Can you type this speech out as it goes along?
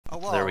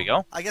well, there we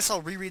go. I guess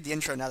I'll reread the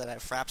intro now that I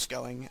have Fraps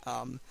going.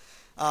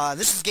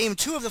 This is Game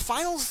 2 of the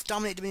finals,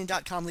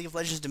 DominateDominion.com League of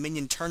Legends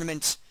Dominion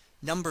Tournament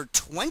number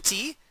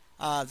 20.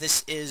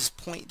 This is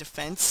Point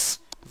Defense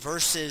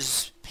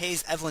versus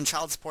Pays Evelynn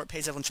Child Support.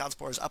 Pays Evelynn Child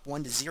Support is up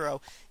 1-0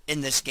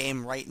 in this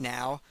game right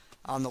now.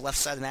 On the left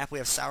side of the map, we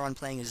have Sauron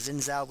playing as Xin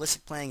Zhao,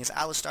 Lissac playing as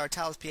Alistar,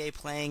 TalusPA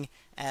playing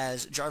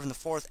as Jarvan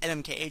IV,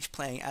 NMKH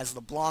playing as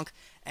LeBlanc,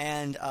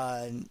 and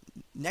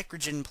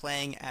Necrogen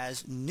playing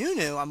as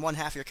Nunu. I'm one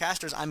half your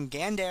casters. I'm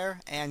Gander,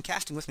 and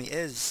casting with me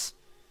is...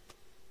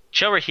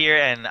 Chiller here,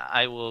 and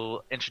I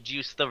will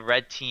introduce the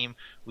red team.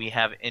 We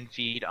have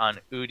Infeed on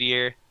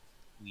Udyr.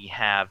 We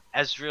have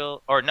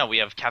Ezreal, or no, we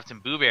have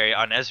Captain Booberry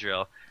on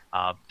Ezreal.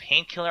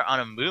 Painkiller on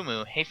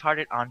Amumu,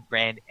 Half-Hearted on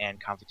Brand,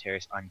 and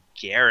Confiteris on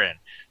Garen.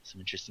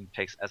 Some interesting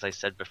picks, as I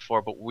said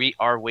before, but we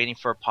are waiting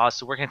for a pause,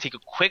 so we're going to take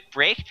a quick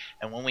break,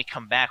 and when we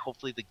come back,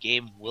 hopefully the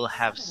game will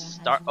have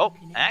start. Oh,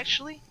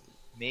 actually,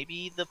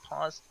 maybe the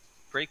pause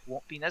break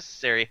won't be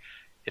necessary.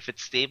 If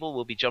it's stable,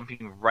 we'll be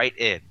jumping right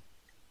in.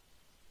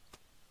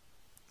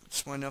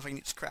 Just want to know if I can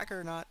get this cracker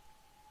or not.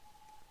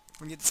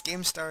 We're going to get this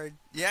game started.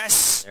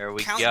 Yes! There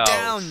we go.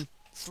 Countdown!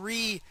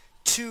 3,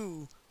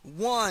 2,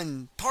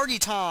 1, party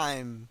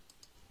time!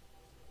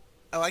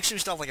 Oh, actually we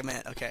still have like a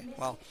minute. Okay,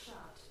 well.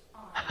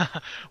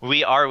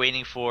 We are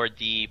waiting for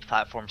the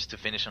platforms to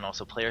finish and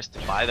also players to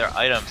buy their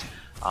items.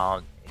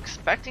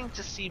 Expecting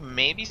to see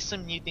maybe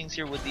some new things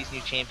here with these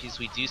new champions.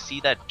 We do see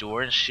that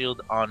Doran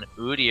Shield on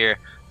Udyr,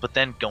 but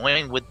then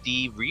going with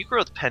the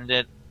Regrowth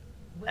Pendant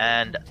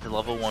and the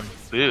level 1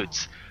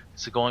 boots.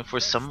 So going for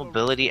some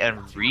mobility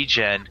and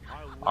regen.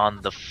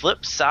 On the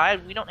flip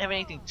side, we don't have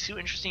anything too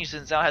interesting.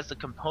 Xin Zhao has the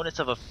components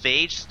of a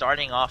Phage.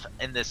 Starting off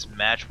in this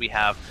match, we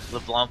have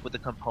LeBlanc with the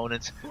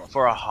components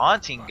for a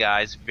Haunting,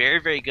 guys. Very,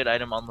 very good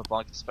item on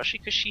LeBlanc, especially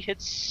because she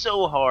hits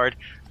so hard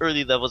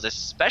early levels,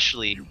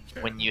 especially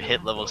when you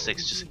hit level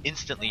 6. Just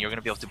instantly, you're going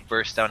to be able to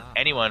burst down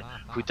anyone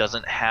who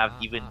doesn't have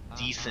even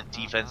decent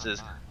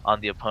defenses on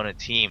the opponent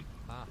team.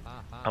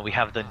 We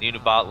have the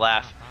Nunabot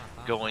laugh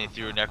going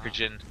through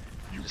Necrogen,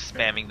 just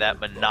spamming that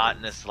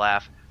monotonous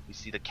laugh. We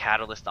see the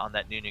Catalyst on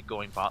that Nunu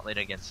going bot lane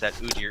against that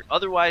Udyr.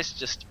 Otherwise,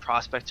 just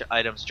prospector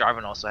items.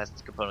 Jarvan also has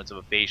the components of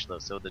a Phage though,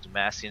 so the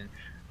Demacian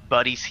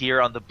buddies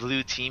here on the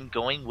blue team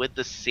going with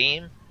the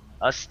same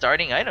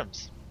starting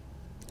items.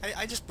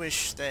 I just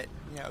wish that,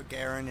 you know,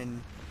 Garen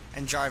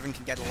and Jarvan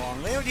can get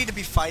along. They don't need to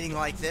be fighting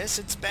like this.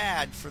 It's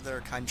bad for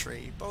their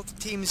country. Both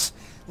teams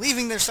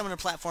leaving their summoner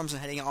platforms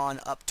and heading on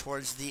up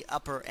towards the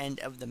upper end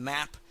of the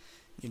map.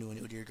 Nunu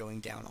and Udyr going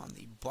down on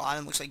the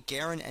bottom. Looks like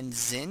Garen and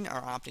Xin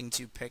are opting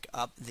to pick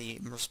up the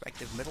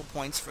respective middle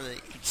points for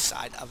each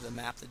side of the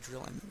map, the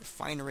drill and the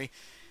refinery.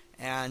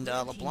 And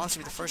LeBlanc's going to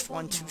be the first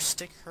one to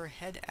stick her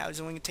head out. Is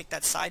anyone going to take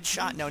that side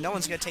shot? No, no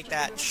one's going to take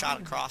that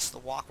shot across the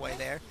walkway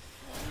there.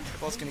 They're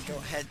both going to go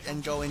ahead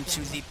and go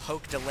into the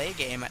poke delay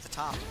game at the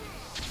top.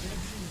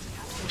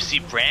 We see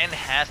Brand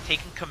has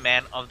taken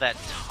command of that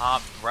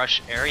top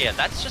rush area.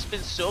 That's just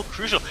been so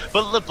crucial.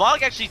 But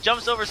LeBlanc actually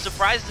jumps over,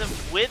 surprises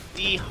him with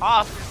the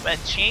hop,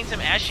 and chains him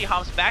as she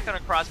hops back on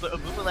across. But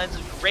Amumu lands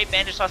a great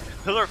bandage toss.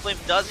 Pillar of Flame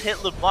does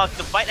hit LeBlanc.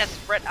 The fight has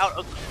spread out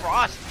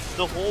across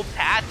the whole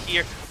path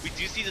here. We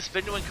do see the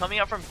spin doing coming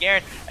out from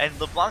Garen, and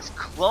LeBlanc's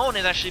clone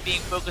is actually being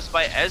focused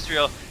by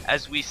Ezreal,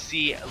 as we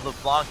see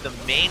LeBlanc, the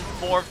main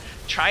form,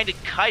 trying to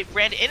kite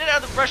Brand in and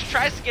out of the brush,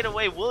 tries to get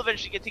away, will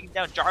eventually get taken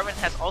down. Jarvan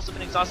has also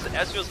been exhausted.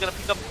 Ezreal's going to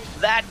pick up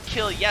that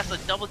kill. Yes, a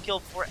double kill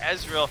for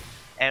Ezreal.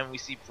 And we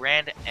see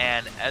Brand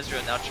and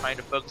Ezreal now trying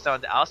to focus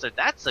on the Alistar.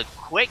 That's a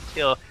quick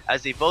kill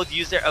as they both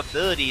use their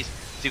abilities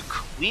to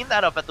clean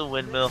that up at the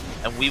windmill,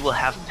 and we will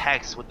have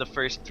Pex with the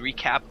first 3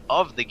 cap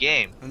of the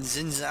game. And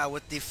Xin Zhao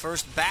with the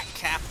first back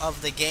cap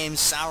of the game.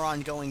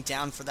 Sauron going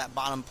down for that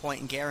bottom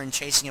point, and Garen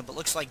chasing it, but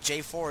looks like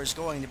J4 is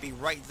going to be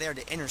right there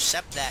to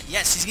intercept that.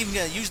 Yes, he's even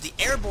going to use the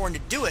airborne to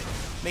do it,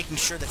 making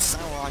sure that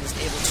Sauron is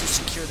able to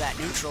secure that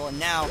neutral, and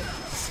now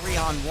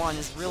 3-on-1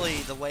 is really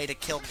the way to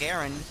kill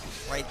Garen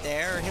right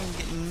there. Him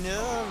getting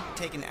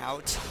taken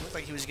out. Looked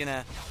like he was going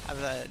to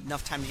have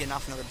enough time to get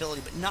off another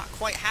ability, but not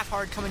quite.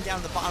 Half-hard coming down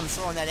to the bottom,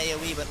 throwing that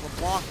AoE, but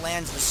LeBlanc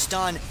lands the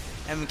stun.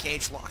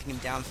 MKH locking him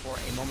down for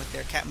a moment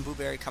there. Captain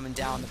Booberry coming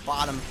down on the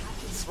bottom,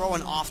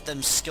 throwing off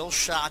them skill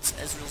shots.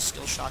 Ezreal's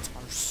skill shots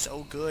are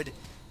so good.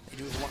 They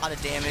do a lot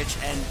of damage,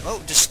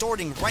 and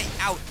distorting right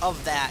out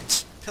of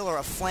that Pillar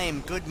of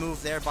Flame. Good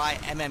move there by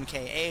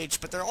MMKH,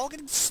 but they're all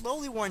getting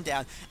slowly worn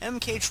down.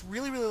 MMKH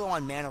really, really low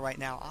on mana right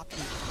now,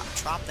 opting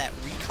to drop that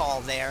recall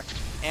there,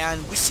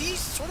 and we see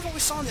sort of what we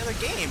saw in the other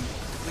game.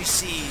 We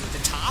see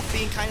the top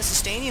being kind of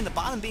sustaining and the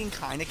bottom being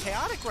kind of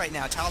chaotic right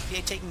now.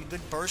 TalusPA taking a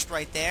good burst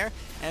right there.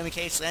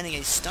 MMKH landing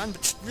a stun,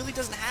 but really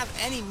doesn't have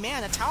any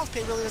mana.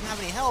 TalusPA really doesn't have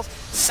any health.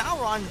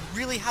 Sauron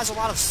really has a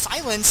lot of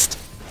silenced,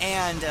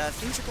 and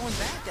things are going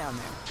bad down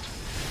there.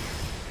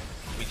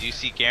 We do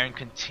see Garen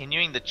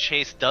continuing the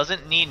chase,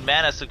 doesn't need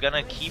mana, so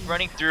gonna keep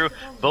running through.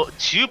 Both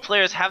 2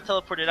 players have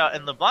teleported out,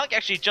 and LeBlanc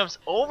actually jumps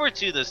over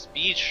to the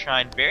Speed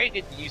Shrine. Very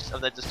good use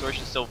of that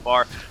distortion so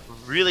far.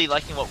 really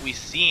liking what we've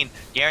seen.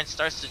 Garen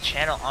starts to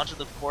channel onto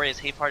the core as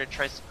Hayparter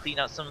tries to clean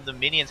out some of the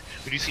minions.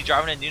 We do see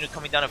Jarvan and Nunu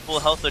coming down at full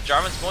health, but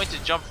Jarvan's going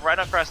to jump right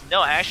across.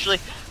 No, actually,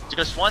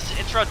 just wants to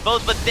interrupt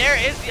both, but there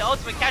is the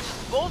ultimate, catches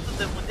both of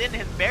them within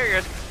his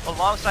barriers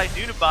alongside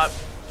Nunubot.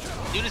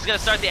 Nunu's going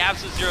to start the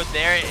absolute zero.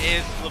 There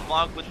is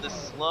LeBlanc with the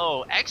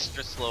slow,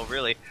 extra slow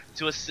really,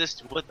 to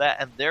assist with that,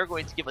 and they're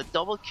going to give a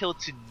double kill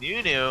to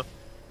Nunu.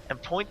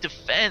 And Point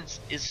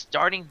Defense is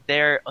starting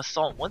their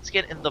assault once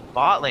again in the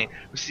bot lane.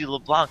 We see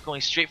LeBlanc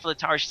going straight for the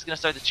tower. She's going to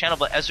start the channel,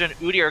 but Ezra and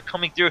Udi are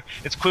coming through.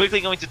 It's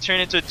quickly going to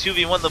turn into a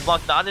 2v1.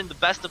 LeBlanc not in the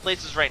best of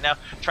places right now.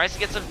 Tries to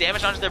get some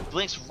damage onto their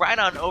blinks right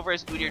on over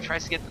as Udi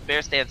tries to get the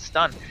bear stand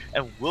stunned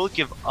and will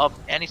give up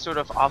any sort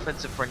of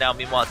offensive for now.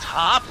 Meanwhile,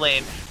 top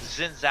lane,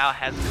 Xin Zhao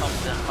has come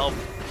to help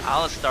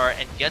Alistar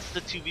and gets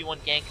the 2v1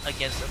 gank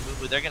against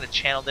Amumu. They're going to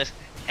channel this,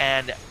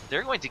 and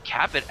they're going to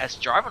cap it as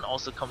Jarvan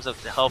also comes up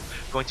to help,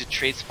 going to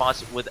trade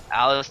spots with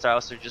Alistar.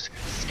 Alistar just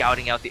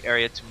scouting out the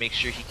area to make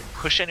sure he can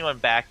push anyone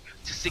back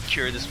to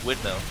secure this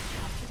windmill.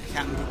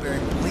 Captain Blueberry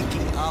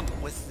blinking up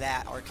with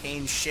that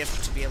arcane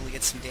shift to be able to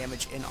get some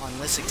damage in on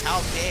Listic.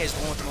 Tao Pei is the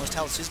one with the most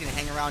health, so he's going to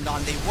hang around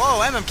on the... Whoa,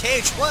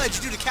 MMKH, what did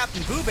you do to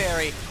Captain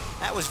Blueberry?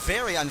 That was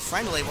very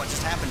unfriendly what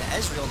just happened to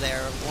Ezreal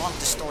there. Long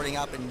distorting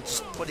up and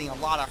just putting a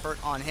lot of hurt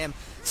on him.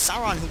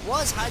 Sauron, who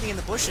was hiding in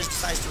the bushes,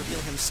 decides to reveal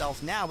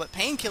himself now, but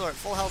Painkiller at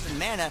full health and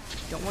mana,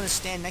 don't want to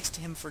stand next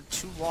to him for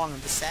too long.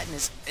 The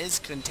sadness is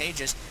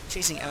contagious,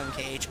 chasing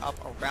MMKH up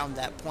around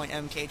that point.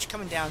 MMKH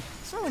coming down,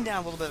 throwing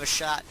down a little bit of a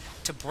shot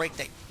to break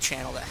that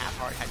channel that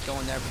Halfheart had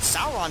going there, but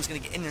Sauron's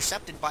going to get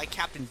intercepted by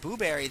Captain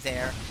Booberry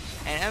there,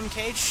 and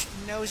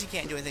MMKH knows he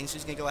can't do anything, so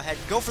he's going to go ahead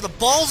and go for the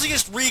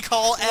ballsiest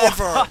recall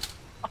ever!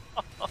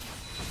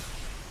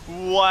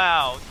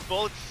 Wow,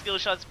 both skill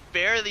shots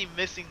barely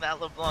missing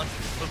that LeBlanc.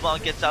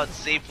 LeBlanc gets out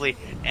safely,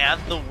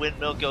 and the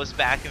windmill goes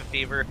back in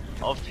favor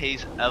of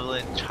Pei's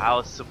Evelynn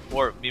child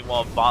support.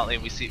 Meanwhile, bot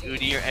lane, we see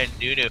Udyr and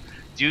Nunu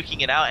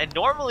duking it out, and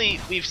normally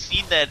we've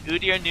seen that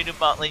Udyr and Nunu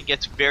bot lane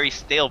gets very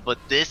stale, but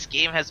this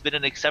game has been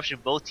an exception.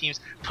 Both teams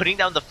putting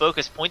down the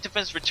focus. Point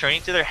Defense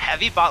returning to their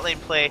heavy bot lane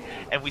play,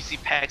 and we see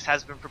Pex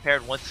has been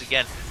prepared once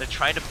again. They're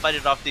trying to fight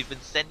it off. They've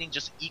been sending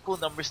just equal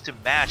numbers to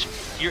match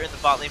here in the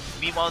bot lane.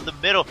 Meanwhile, in the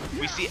middle,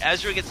 we see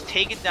Ezra gets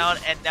taken down,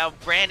 and now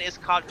Brand is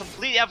caught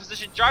completely out of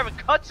position. Jarvan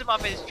cuts him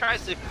off and he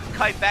tries to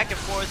kite back and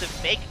forth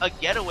and make a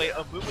getaway.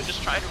 Amumu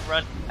just trying to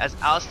run as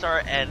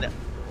Alistar and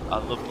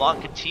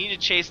LeBlanc continue to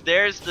chase.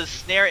 There's the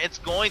snare. It's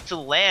going to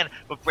land,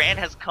 but Brand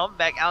has come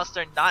back.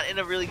 Alistar not in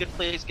a really good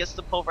place. Gets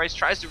the pulverize,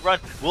 tries to run.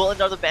 Will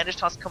another bandage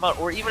toss come out,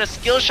 or even a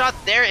skill shot?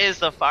 There is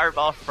the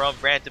fireball from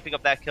Brand to pick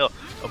up that kill.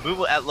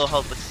 Amumu at low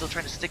health, but still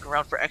trying to stick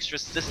around for extra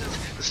assistance.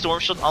 The Storm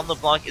Shield on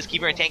LeBlanc is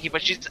keeping her tanky,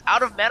 but she's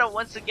out of mana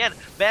once again.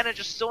 Mana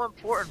just so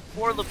important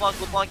for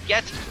LeBlanc. LeBlanc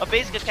gets a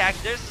basic attack.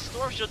 There's the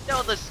Storm Shield.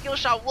 No, the skill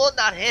shot will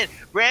not hit.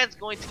 Brand's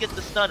going to get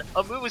the stun.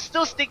 Amumu is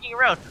still sticking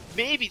around,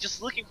 maybe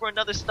just looking for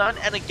another stun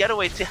and a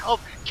getaway to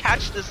help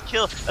catch this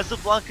kill as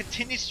LeBlanc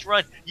continues to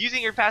run,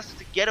 using her passive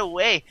to get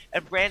away,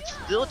 and Brand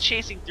still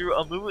chasing through.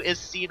 Amumu is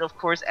seen, of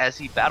course, as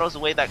he battles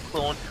away that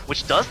clone,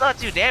 which does not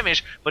do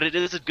damage, but it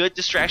is a good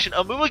distraction.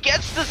 Amumu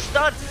gets the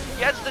stun,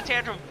 gets the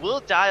tantrum,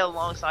 will die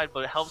alongside,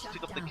 but it helps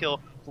pick up the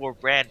kill for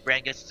Brand.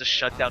 Brand gets the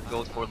shutdown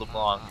goal for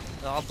LeBlanc.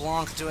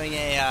 LeBlanc doing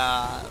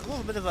a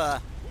little bit of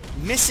a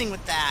missing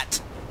with that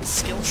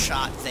skill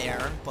shot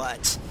there,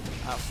 but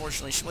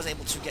fortunately she was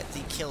able to get the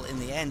kill in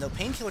the end, though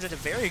Painkiller did a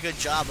very good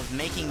job of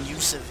making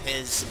use of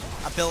his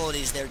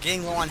abilities there,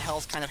 getting low on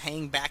health, kind of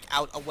hanging back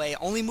out away,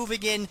 only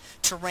moving in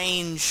to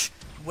range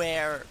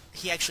where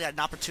he actually had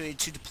an opportunity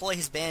to deploy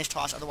his bandage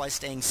toss, otherwise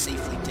staying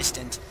safely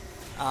distant.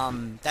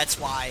 That's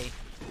why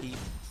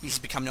he's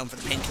become known for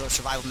the Painkiller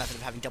survival method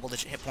of having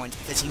double-digit hit points,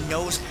 because he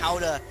knows how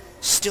to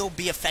still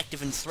be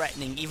effective and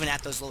threatening even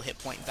at those low hit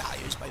point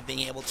values, by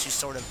being able to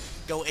sort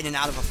of go in and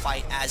out of a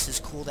fight as his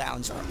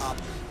cooldowns are up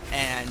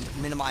and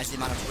minimize the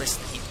amount of risk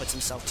that he puts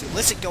himself to.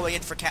 Listic going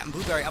in for Captain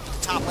Blueberry up at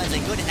the top, lands a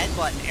good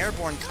headbutt and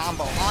airborne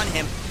combo on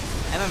him.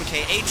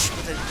 MMKH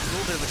with a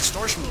little bit of a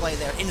distortion play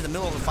there into the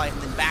middle of the fight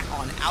and then back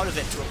on out of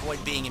it to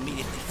avoid being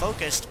immediately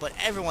focused, but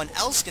everyone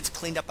else gets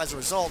cleaned up as a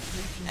result,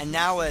 and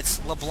now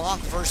it's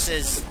LeBlanc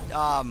versus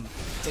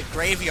the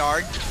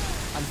Graveyard,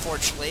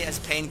 unfortunately, as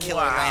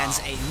Painkiller lands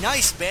a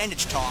nice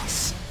bandage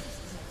toss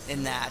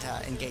in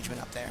that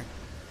engagement up there.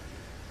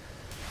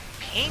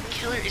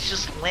 Painkiller is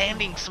just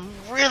landing some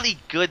really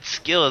good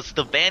skills.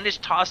 The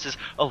bandage tosses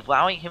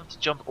allowing him to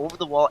jump over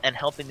the wall and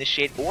help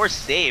initiate or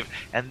save,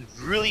 and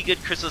really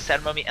good Crystal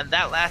Sad Mummy, and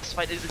that last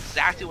fight is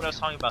exactly what I was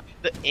talking about.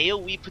 The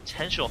AoE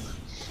potential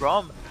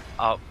from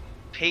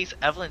Pei's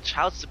Evelynn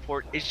child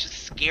support is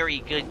just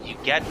scary good. You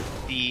get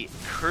the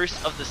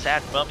Curse of the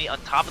Sad Mummy on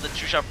top of the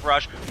True Shot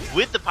Barrage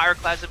with the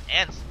Pyroclasm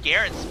and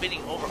Garen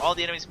spinning over all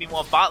the enemies.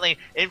 Meanwhile, bot lane,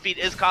 Infeed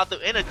is caught though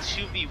in a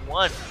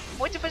 2v1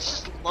 Point Defense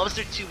just loves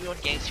their 2v1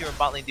 ganks here in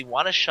bot lane. They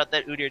want to shut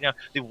that Udyr down.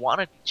 They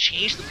want to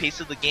change the pace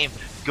of the game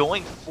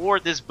going for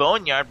this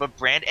Boneyard, but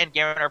Brand and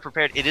Garen are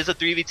prepared. It is a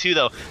 3v2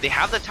 though. They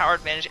have the tower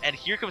advantage, and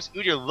here comes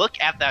Udyr. Look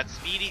at that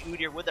speedy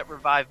Udyr with that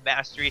revive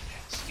mastery,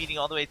 speeding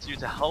all the way through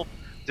to help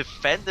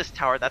defend this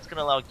tower. That's going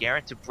to allow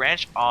Garen to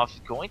branch off,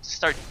 going to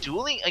start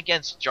dueling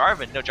against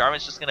Jarvan. No,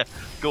 Jarvan's just going to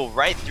go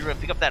right through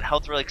and pick up that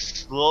health relic,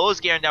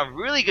 slows Garen down.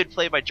 Really good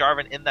play by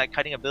Jarvan in that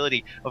cutting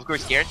ability. Of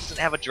course, Garen doesn't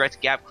have a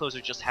direct gap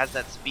closer, just has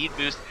that speed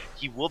boost.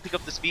 He will pick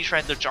up the speed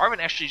shrine, though Jarvan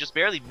actually just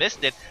barely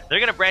missed it. They're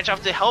going to branch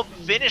off to help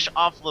finish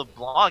off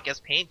LeBlanc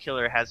as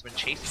Painkiller has been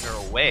chasing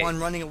her away. One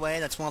running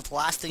away, that's one of the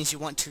last things you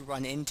want to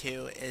run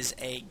into is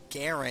a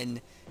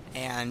Garen.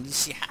 And you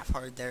see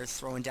Halfhard there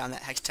throwing down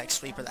that Hextech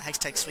Sweeper. The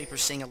Hextech Sweeper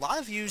seeing a lot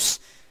of use,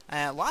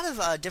 a lot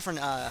of different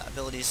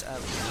abilities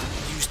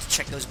used to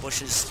check those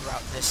bushes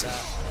throughout this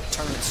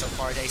tournament so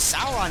far today.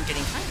 Sauron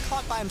getting kind of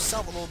caught by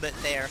himself a little bit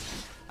there,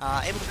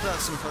 able to put out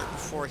some hurt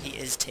before he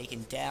is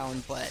taken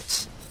down,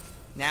 but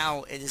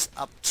now it is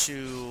up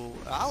to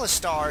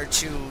Alistar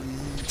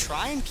to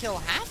try and kill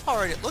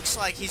Halfhard. It looks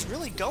like he's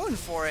really going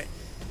for it,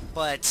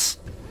 but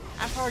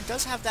Halfhard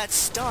does have that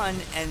stun,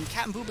 and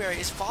Captain Blueberry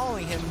is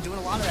following him, doing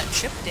a lot of that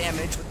chip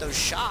damage with those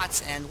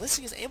shots, and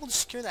Lissy is able to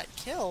secure that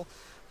kill,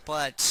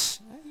 but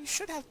you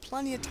should have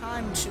plenty of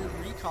time to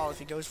recall if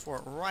he goes for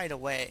it right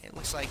away. It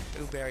looks like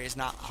Blueberry is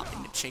not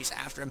opting to chase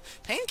after him.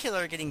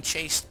 Painkiller getting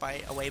chased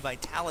away by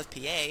Talith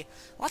PA.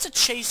 Lots of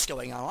chase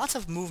going on, lots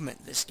of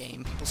movement this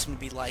game. People seem to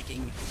be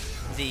liking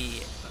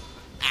the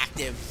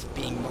active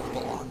being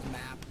mobile on the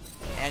map.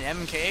 And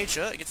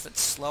MKH gets that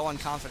slow on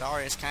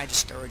Confidarius, kind of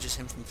discourages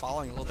him from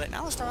following a little bit. And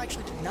Alistar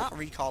actually did not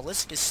recall.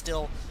 Lisk is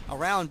still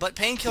around, but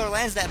Painkiller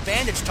lands that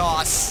bandage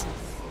toss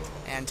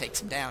and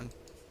takes him down.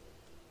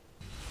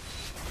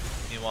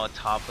 Meanwhile,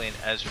 top lane,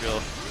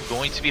 Ezreal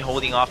going to be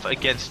holding off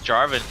against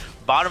Jarvan.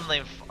 Bottom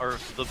lane, or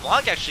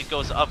LeBlanc actually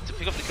goes up to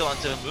pick up the kill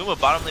onto Muma.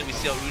 Bottom lane, we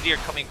see Udyr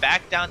coming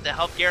back down to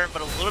help Garen,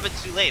 but a little bit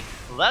too late.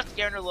 Left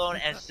Garen alone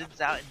and sends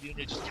out, and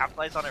Nunu just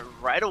capitalized on it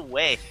right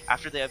away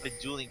after they have been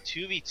dueling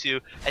 2v2.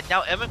 And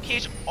now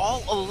MMKH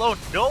all alone.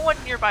 No one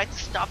nearby to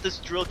stop this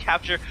drill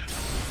capture.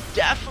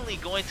 Definitely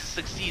going to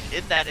succeed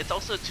in that. It's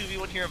also a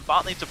 2v1 here in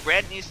bot lane, so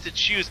Brand needs to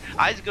choose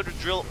either go to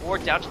drill or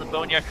down to the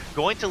Boneyard.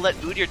 Going to let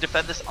Udyr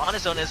defend this on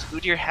his own, as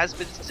Udyr has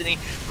been sitting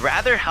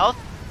rather healthy.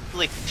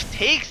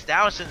 Takes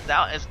down Sins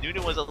out as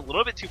Nunu was a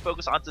little bit too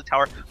focused onto the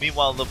tower.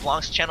 Meanwhile,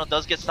 LeBlanc's channel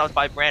does get stopped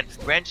by Brand.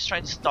 Brand just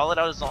trying to stall it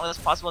out as long as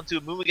possible until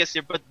Mumu gets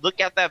here, but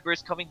look at that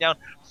burst coming down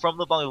from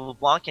LeBlanc.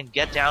 LeBlanc can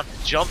get down,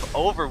 jump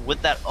over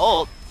with that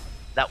ult.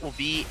 That will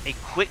be a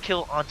quick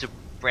kill onto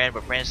Brand,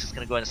 but Brand's just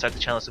going to go ahead and start the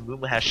channel, so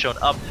Mumu has shown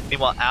up.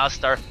 Meanwhile,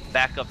 Alistar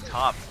back up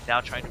top,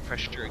 now trying to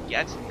pressure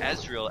against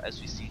Ezreal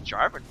as we see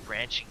Jarvan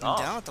branching off.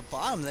 Down at the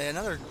bottom,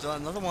 another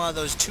one of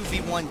those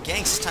 2v1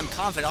 ganks. This time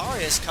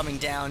Confidarius coming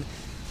down.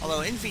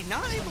 Although Envy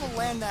not able to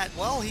land that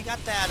well. He got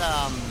that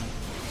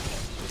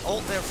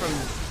ult there from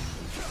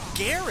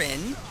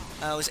Garen.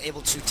 Was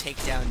able to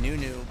take down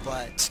Nunu,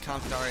 but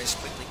Confidarius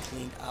quickly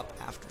cleaned up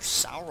after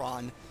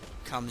Sauron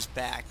comes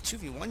back.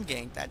 2v1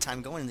 gank, that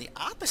time going in the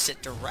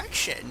opposite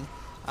direction.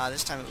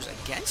 This time it was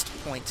against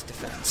point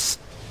defense.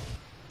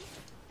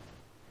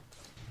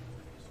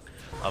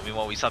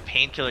 Meanwhile, we saw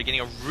Painkiller getting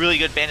a really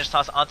good bandage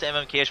toss onto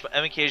MMKH, but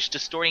MMKH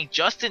distorting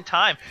just in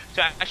time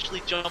to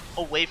actually jump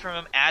away from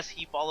him as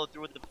he followed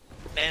through with the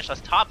bandage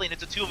toss. Top lane,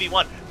 it's a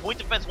 2v1. Point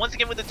defense once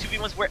again with the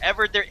 2v1s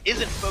wherever there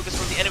isn't focus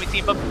from the enemy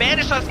team, but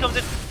bandage toss comes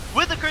in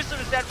with the Curse of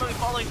his dad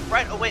following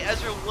right away.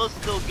 Ezreal will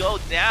still go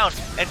down,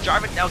 and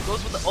Jarvan now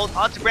goes with the ult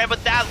onto Brand,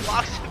 but that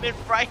locks him in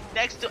right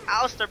next to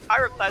Alistar.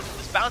 Pyroclasm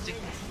is bouncing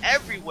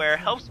everywhere,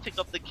 helps pick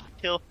up the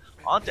kill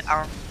onto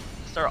Alistar.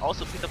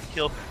 Also picked up a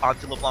kill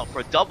onto LeBlanc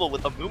for a double,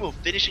 with Amumu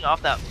finishing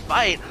off that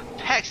fight.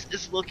 Pex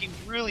is looking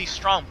really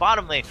strong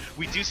bottom lane.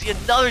 We do see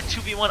another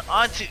 2v1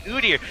 onto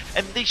Udyr,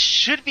 and they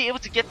should be able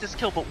to get this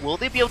kill, but will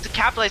they be able to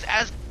capitalize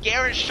as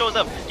Garen shows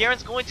up?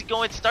 Garen's going to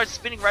go and start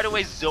spinning right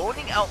away,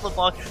 zoning out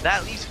LeBlanc.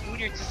 That leaves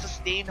Udyr to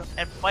sustain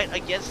and fight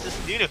against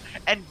this Nunu.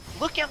 And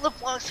look at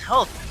LeBlanc's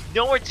health.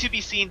 Nowhere to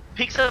be seen.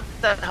 Picks up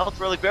that health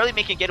relic, barely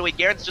making a getaway.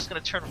 Garen's just going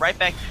to turn right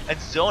back and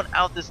zone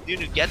out this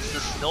Nunu. Gets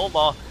the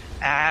snowball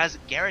as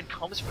Garen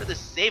comes for the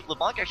save.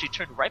 LeBlanc actually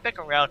turned right back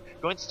around,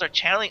 going to start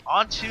channeling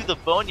onto the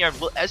Boneyard.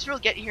 Will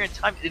Ezreal get here in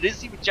time? It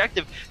is the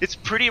objective. It's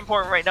pretty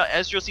important right now.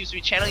 Ezreal seems to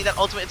be channeling that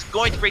ultimate. It's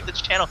going to break the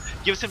channel.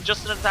 Gives him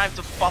just enough time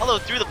to follow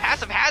through. The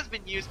passive has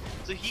been used,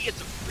 so he gets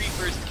a free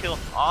first kill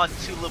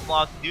onto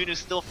LeBlanc. Nunu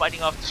still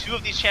fighting off two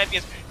of these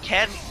champions.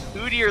 Can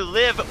Udyr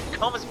live?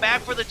 Comes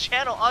back for the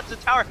channel onto the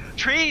tower.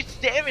 Trades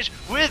damage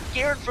with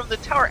Garen from the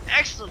tower.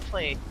 Excellent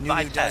play.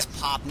 Nunu does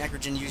pop.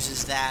 Necrogen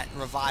uses that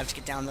revive to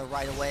get down there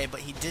right away,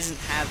 but he doesn't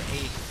have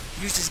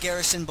used his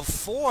garrison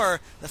before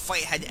the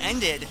fight had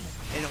ended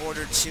in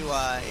order to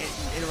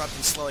interrupt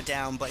and slow it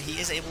down, but he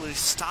is able to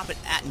stop it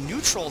at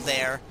neutral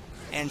there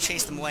and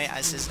chase them away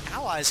as his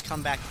allies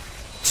come back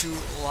to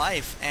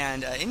life.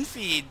 And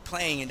Infeed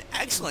playing an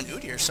excellent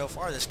Udyr so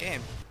far this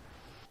game.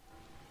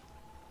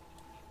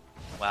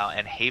 Wow,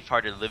 and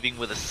Havehearted living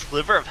with a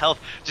sliver of health,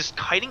 just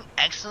kiting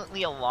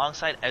excellently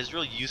alongside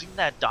Ezreal, using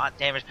that dot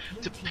damage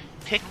to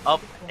pick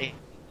up a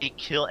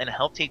kill and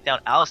help take down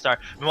Alistar.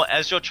 Meanwhile,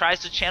 Ezreal tries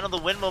to channel the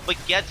windmill but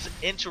gets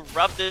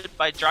interrupted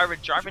by Jarvan.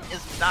 Jarvan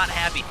is not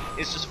happy.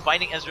 It's just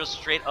fighting Ezreal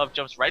straight up,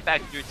 jumps right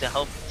back through to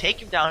help take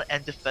him down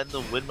and defend the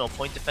windmill.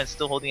 Point defense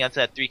still holding on to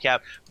that 3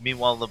 cap.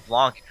 Meanwhile,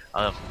 LeBlanc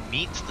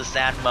meets the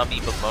Sand Mummy,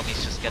 but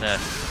Mummy's just gonna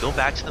go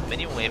back to the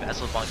minion wave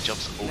as LeBlanc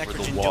jumps over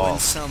Necrogen the wall. doing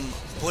some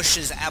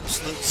Bush's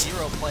absolute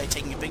zero play,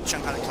 taking a big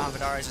chunk out of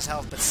Convidarius'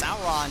 health, but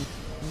Sauron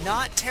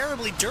not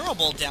terribly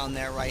durable down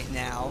there right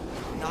now,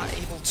 not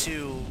able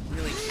to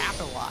really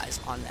capitalize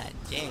on that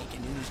gank,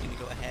 and Nunu's going to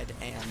go ahead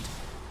and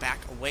back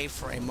away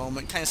for a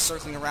moment, kind of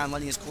circling around,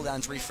 letting his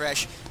cooldowns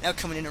refresh. Now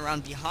coming in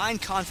around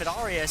behind,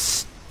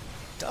 Confidarius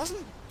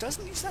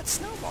doesn't use that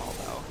snowball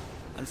though,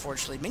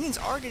 unfortunately. Minions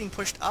are getting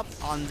pushed up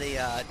on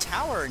the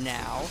tower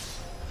now.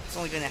 It's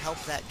only going to help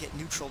that get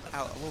neutraled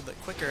out a little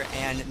bit quicker,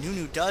 and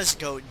Nunu does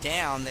go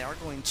down. They are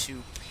going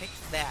to pick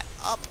that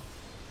up,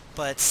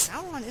 but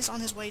Sauron is on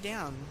his way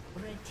down.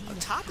 On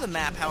top of the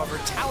map, however,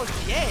 Talon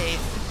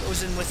PA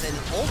goes in with an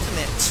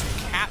ultimate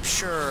to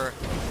capture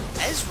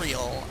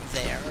Ezreal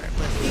there,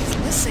 but leaves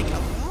Lissig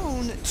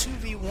alone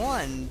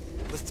 2v1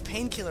 with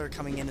Painkiller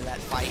coming into that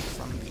fight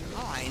from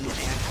behind,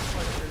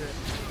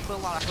 and put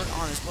a lot of hurt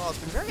on as well. It's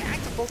been very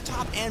active both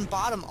top and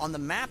bottom on the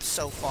map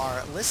so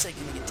far. Lissig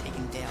going to get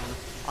taken down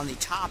on the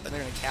top, and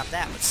they're going to cap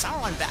that. But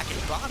Sauron back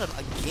at bottom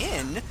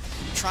again,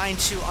 trying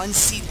to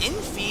unseat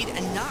Infeed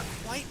and not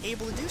quite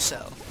able to do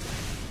so.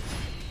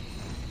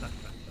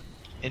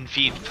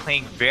 Infeed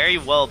playing very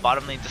well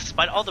bottom lane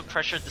despite all the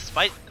pressure,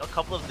 despite a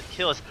couple of the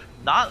kills,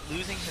 not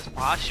losing his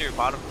posture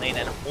bottom lane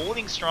and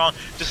holding strong,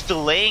 just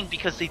delaying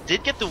because they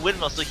did get the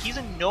windmill, so he's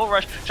in no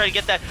rush trying to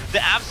get that.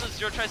 The absolute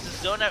zero tries to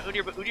zone out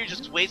Udyr, but Udyr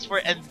just waits for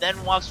it and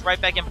then walks right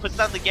back and puts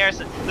down the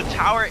garrison. The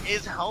tower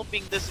is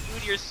helping this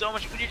Udyr so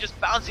much. Udyr just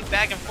bouncing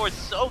back and forth,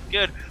 so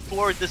good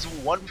for this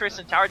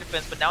one-person tower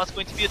defense, but now it's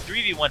going to be a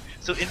 3v1,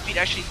 so Infeed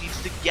actually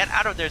needs to get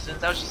out of there,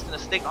 since I was just going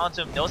to stick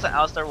onto him, knows that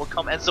Alistar will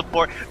come and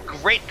support.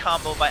 Great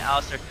combo by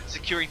Alistar,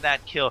 securing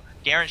that kill.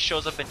 Garen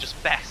shows up and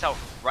just backs out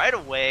right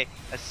away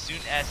as soon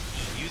as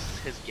he uses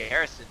his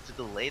garrison to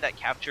delay that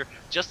capture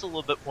just a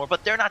little bit more,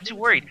 but they're not too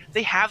worried.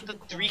 They have the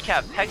 3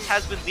 cap. Hex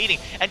has been leading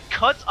and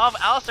cuts off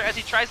Alistar as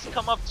he tries to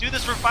come up to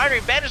this refinery.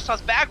 Bandage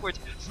toss backwards,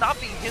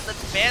 stopping his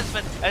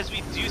advancement as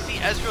we do see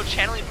Ezreal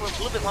channeling for a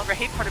little bit longer.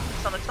 Havehearted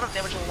puts on a ton of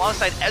damage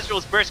alongside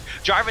Ezreal's burst.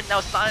 Jarvan now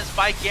silenced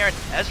by Garen.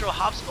 Ezreal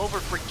hops over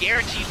for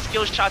guaranteed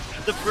skill shots.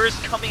 The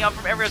burst coming out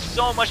from everywhere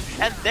so much,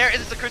 and there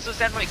is the Curse of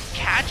Sand Mummy,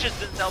 catches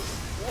himself.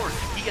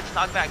 He gets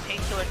knocked back.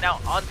 Painkiller now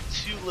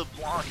onto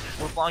LeBlanc.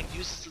 LeBlanc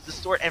uses to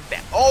distort and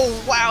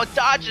oh wow,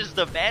 dodges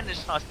the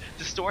bandage toss,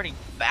 distorting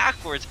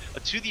backwards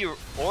to the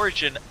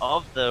origin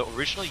of the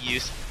original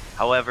use.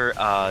 However,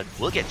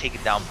 will get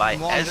taken down by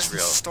Ezreal.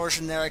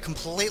 Distortion there. I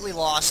completely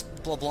lost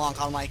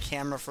LeBlanc on my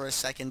camera for a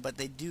second, but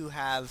they do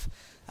have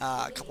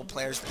a couple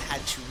players that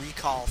had to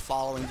recall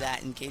following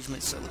that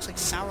engagement, so it looks like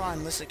Sauron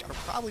and Lissig are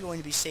probably going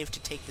to be safe to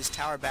take this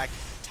tower back.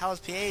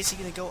 Talos PA, is he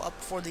going to go up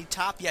for the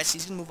top? Yes,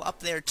 he's going to move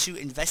up there to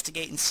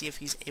investigate and see if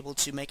he's able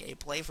to make a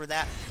play for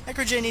that.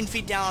 Necrogen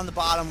Infeed down on the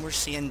bottom. We're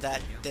seeing that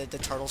the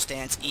turtle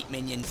stance, eat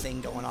minion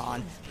thing going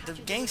on. The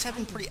ganks have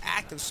been pretty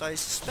active, so I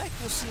suspect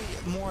we'll see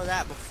more of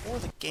that before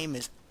the game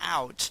is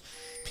out.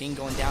 Ping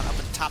going down up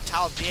at the top.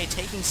 Talos PA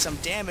taking some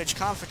damage.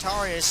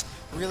 Confitarius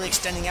really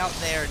extending out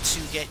there to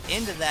get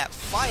into that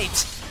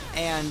fight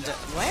and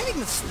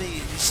landing the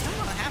still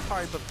not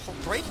half-hard, but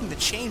breaking the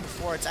chain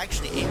before it's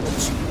actually able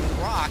to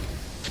proc.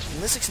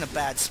 Lissig's in a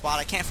bad spot.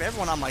 I can't fit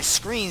everyone on my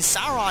screen.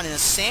 Sauron in a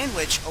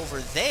sandwich over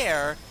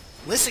there.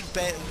 Lissig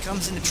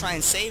comes in to try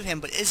and save him,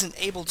 but isn't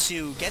able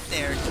to get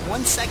there.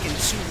 1 second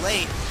too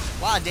late.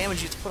 A lot of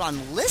damage you have to put on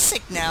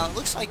Lissig now. It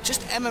looks like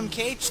just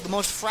MMK, the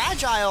most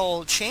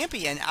fragile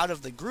champion out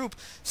of the group,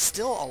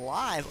 still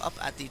alive up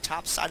at the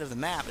top side of the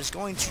map, is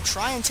going to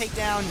try and take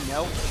down...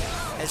 Nope.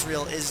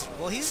 Ezreal is...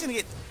 Well, he's going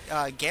to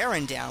get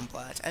Garen down,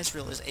 but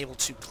Ezreal is able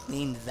to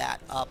clean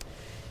that up.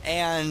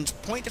 And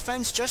point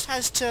defense just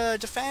has to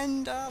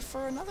defend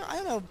for another, I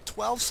don't know,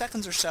 12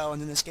 seconds or so,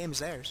 and then this game is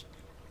theirs.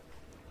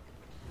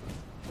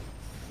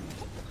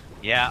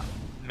 Yeah,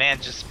 man,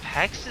 just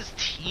Pex's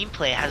team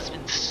play has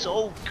been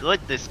so good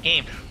this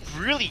game.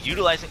 Really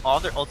utilizing all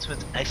their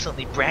ultimates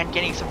excellently. Brand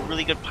getting some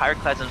really good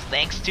pyroclasms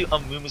thanks to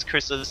Amumu's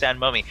Curse of the Sand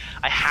Mummy.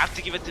 I have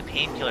to give it to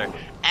Painkiller.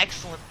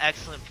 Excellent,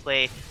 excellent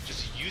play.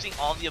 Just using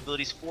all the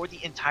abilities for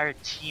the entire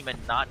team and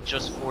not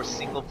just for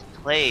single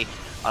play.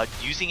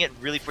 Using it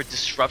really for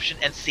disruption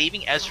and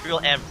saving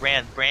Ezreal and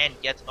Brand. Brand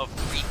gets a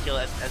free kill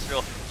as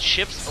Ezreal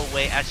chips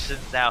away at Xin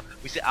Zhao.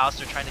 We see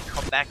Alistar trying to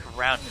come back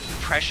around,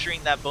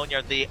 pressuring that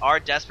Boneyard. They are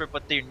desperate,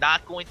 but they're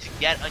not going to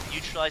get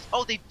unneutralized.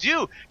 Oh, they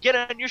do get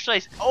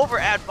unneutralized over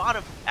at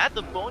bottom at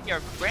the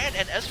Boneyard. Brand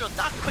and Ezreal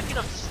not quick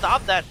enough to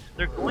stop that.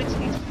 They're going to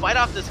need to fight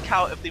off this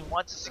cow if they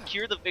want to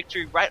secure the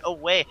victory right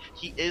away.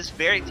 He is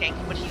very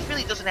tanky, but he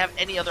really doesn't have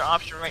any other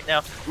option right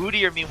now.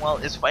 Udyr, meanwhile,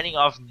 is fighting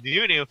off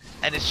Nunu,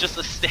 and it's just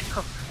a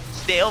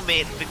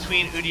stalemate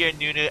between Udyr and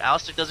Nunu.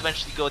 Alistar does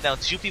eventually go down.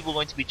 Two people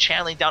going to be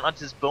channeling down onto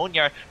this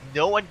Boneyard.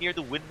 No one near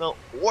the windmill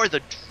or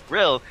the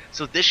drill.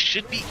 So this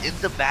should be in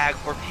the bag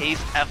for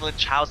Pace, Evelynn,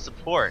 Child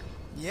support.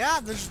 Yeah,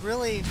 there's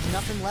really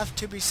nothing left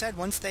to be said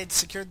once they'd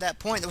secured that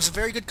point. There was a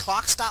very good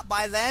clock stop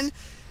by then.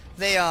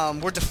 They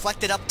were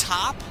deflected up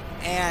top,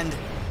 and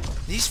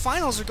these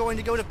finals are going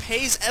to go to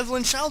Pace,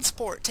 Evelynn, Child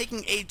support,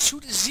 taking a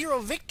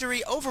 2-0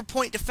 victory over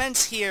Point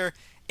Defense here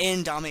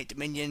in Dominate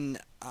Dominion,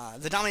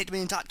 the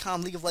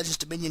DominateDominion.com League of Legends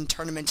Dominion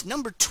Tournament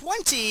number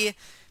 20,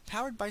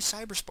 powered by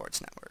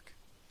Cybersports Network.